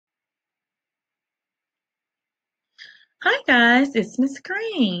Hi guys, it's Miss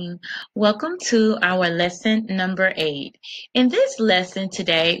Green. Welcome to our lesson number 8. In this lesson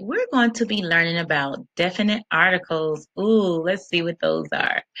today, we're going to be learning about definite articles. Ooh, let's see what those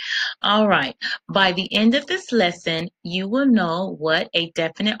are. All right. By the end of this lesson, you will know what a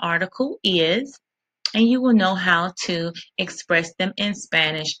definite article is, and you will know how to express them in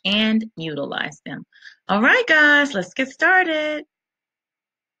Spanish and utilize them. All right, guys, let's get started.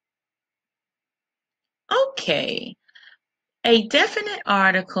 Okay. A definite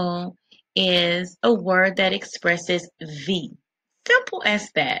article is a word that expresses the. Simple as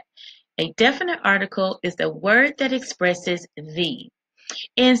that. A definite article is a word that expresses the.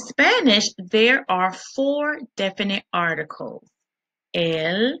 In Spanish, there are 4 definite articles.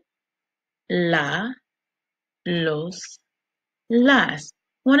 El, la, los, las.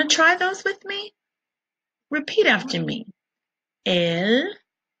 Want to try those with me? Repeat after me. El,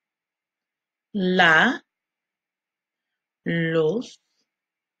 la, los,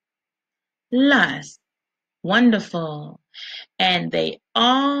 las. Wonderful. And they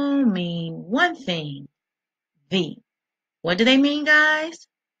all mean one thing, the. What do they mean, guys?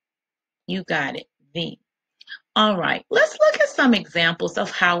 You got it, the. All right, let's look at some examples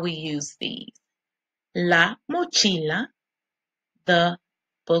of how we use these. La mochila, the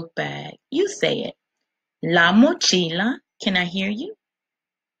book bag. You say it. La mochila. Can I hear you?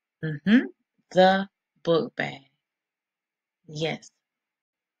 The book bag. Yes.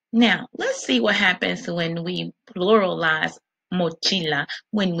 Now, let's see what happens when we pluralize mochila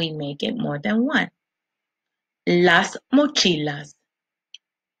when we make it more than one. Las mochilas.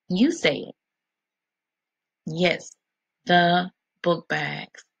 You say it. Yes, the book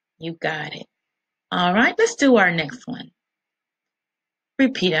bags. You got it. All right, let's do our next one.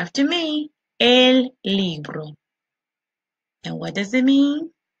 Repeat after me. El libro. And what does it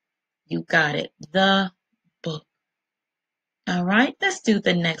mean? You got it. The book. All right, let's do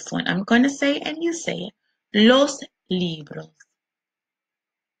the next one. I'm going to say it and you say it. Los libros.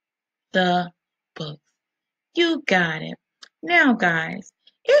 The books. You got it. Now, guys,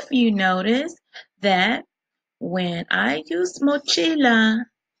 if you notice that when I used mochila,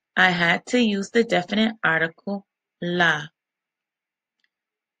 I had to use the definite article la.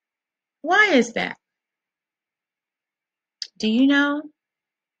 Why is that? Do you know?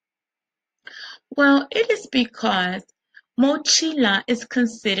 Well, it is because mochila is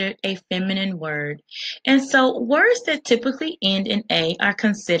considered a feminine word, and so words that typically end in a are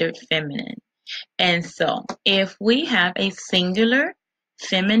considered feminine. And so if we have a singular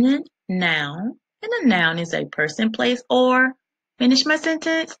feminine noun, and a noun is a person, place, or, finish my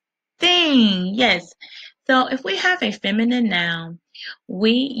sentence, thing. Yes. So if we have a feminine noun,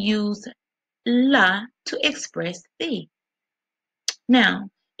 we use la to express the. Now,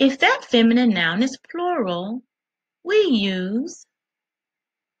 if that feminine noun is plural, we use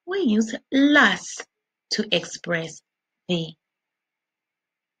las to express the.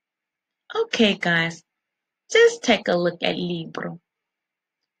 Okay, guys, just take a look at libro.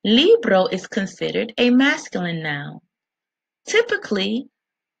 Libro is considered a masculine noun. Typically,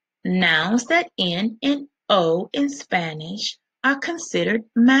 nouns that end in O in Spanish are considered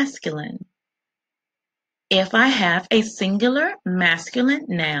masculine. If I have a singular masculine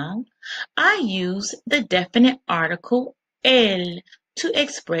noun, I use the definite article el to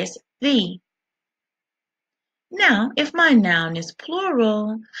express the. Now, if my noun is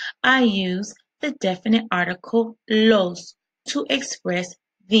plural, I use the definite article los to express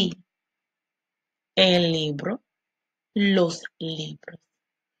the. El libro, los libros.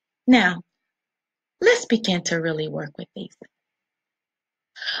 Now, let's begin to really work with these.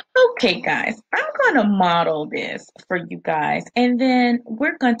 Okay, guys, I'm going to model this for you guys, and then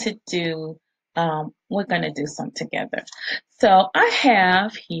we're going to do some together. So I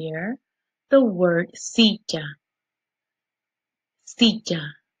have here the word silla,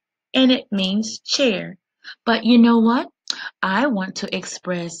 silla, and it means chair. But you know what? I want to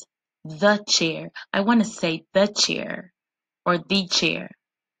express the chair. I want to say the chair or the chair.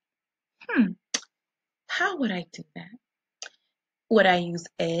 How would I do that? Would I use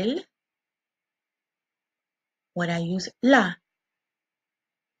el? Would I use la?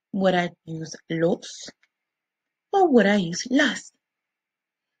 Would I use los? Or would I use las?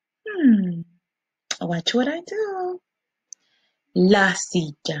 Watch what I do. La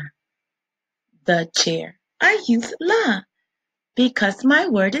silla, the chair. I use la because my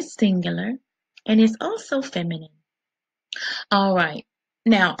word is singular and is also feminine. All right.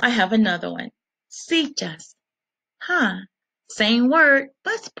 Now I have another one. Sillas. Same word,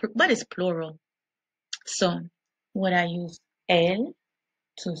 but it's plural. So would I use el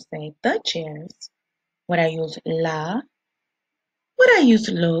to say the chairs? Would I use la Would I use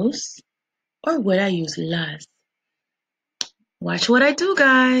los or would I use las? Watch what I do,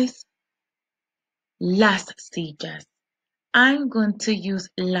 guys. Las sillas. I'm going to use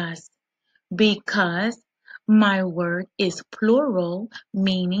las because my word is plural,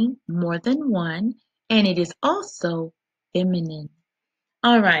 meaning more than one, and it is also feminine.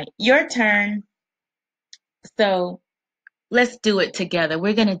 All right, your turn. So let's do it together.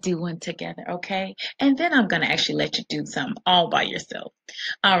 We're going to do one together, okay? And then I'm going to actually let you do some all by yourself.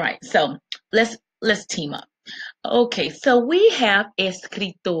 All right, so let's team up. Okay, so we have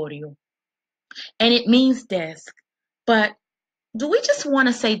escritorio, and it means desk. But do we just want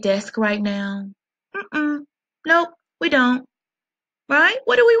to say desk right now? Nope, we don't. Right?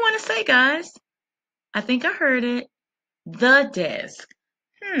 What do we want to say, guys? I think I heard it. The desk.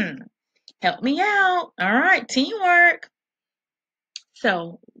 Help me out. All right, teamwork.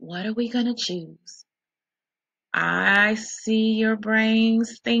 So, what are we going to choose? I see your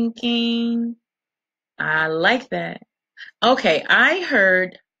brains thinking. I like that. Okay, I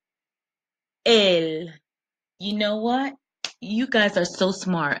heard el. You know what? You guys are so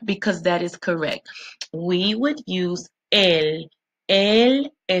smart because that is correct. We would use el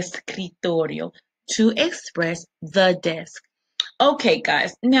escritorio to express the desk. Okay,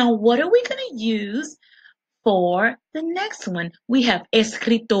 guys, now what are we going to use for the next one? We have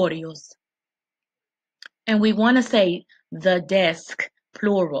escritorios. And we want to say the desk,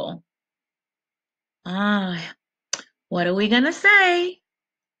 plural. What are we going to say?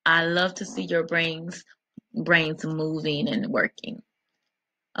 I love to see your brains moving and working.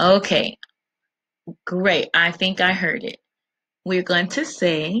 Okay, great. I think I heard it. We're going to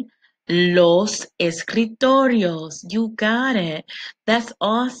say los escritorios. You got it. That's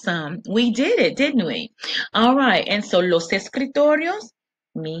awesome. We did it, didn't we? All right. And so los escritorios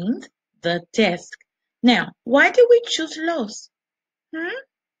means the desk. Now, why did we choose los?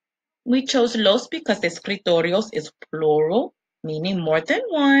 We chose los because escritorios is plural, meaning more than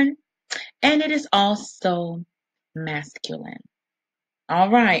one, and it is also masculine. All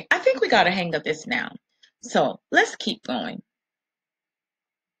right. I think we got a hang of this now. So let's keep going.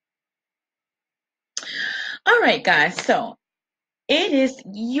 All right, guys. So it is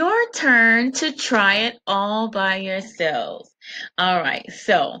your turn to try it all by yourselves. All right.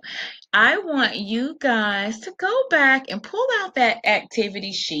 So I want you guys to go back and pull out that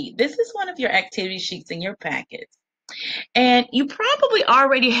activity sheet. This is one of your activity sheets in your packets. And you probably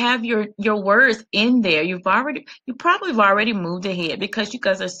already have your words in there. You probably have already moved ahead because you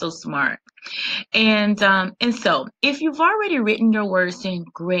guys are so smart. And so if you've already written your words in,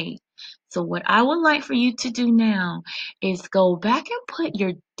 great. So what I would like for you to do now is go back and put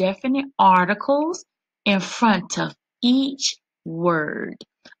your definite articles in front of each word.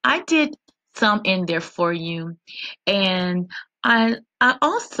 I did some in there for you, and I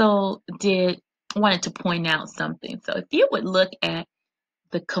also wanted to point out something. So if you would look at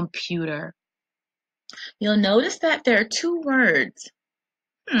the computer, you'll notice that there are two words.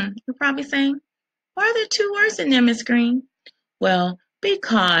 You're probably saying, why are there two words in there, Miss Green? Well,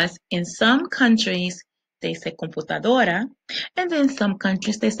 because in some countries they say computadora, and then some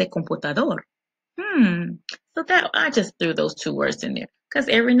countries they say computador. So that I just threw those two words in there because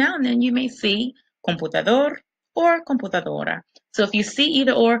every now and then you may see computador or computadora. So if you see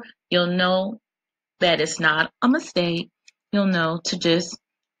either or, you'll know that it's not a mistake. You'll know to just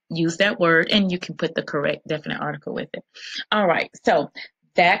use that word and you can put the correct definite article with it. All right, so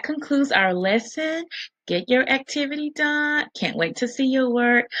that concludes our lesson. Get your activity done. Can't wait to see your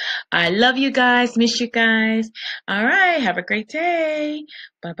work. I love you guys. Miss you guys. All right, have a great day.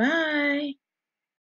 Bye-bye.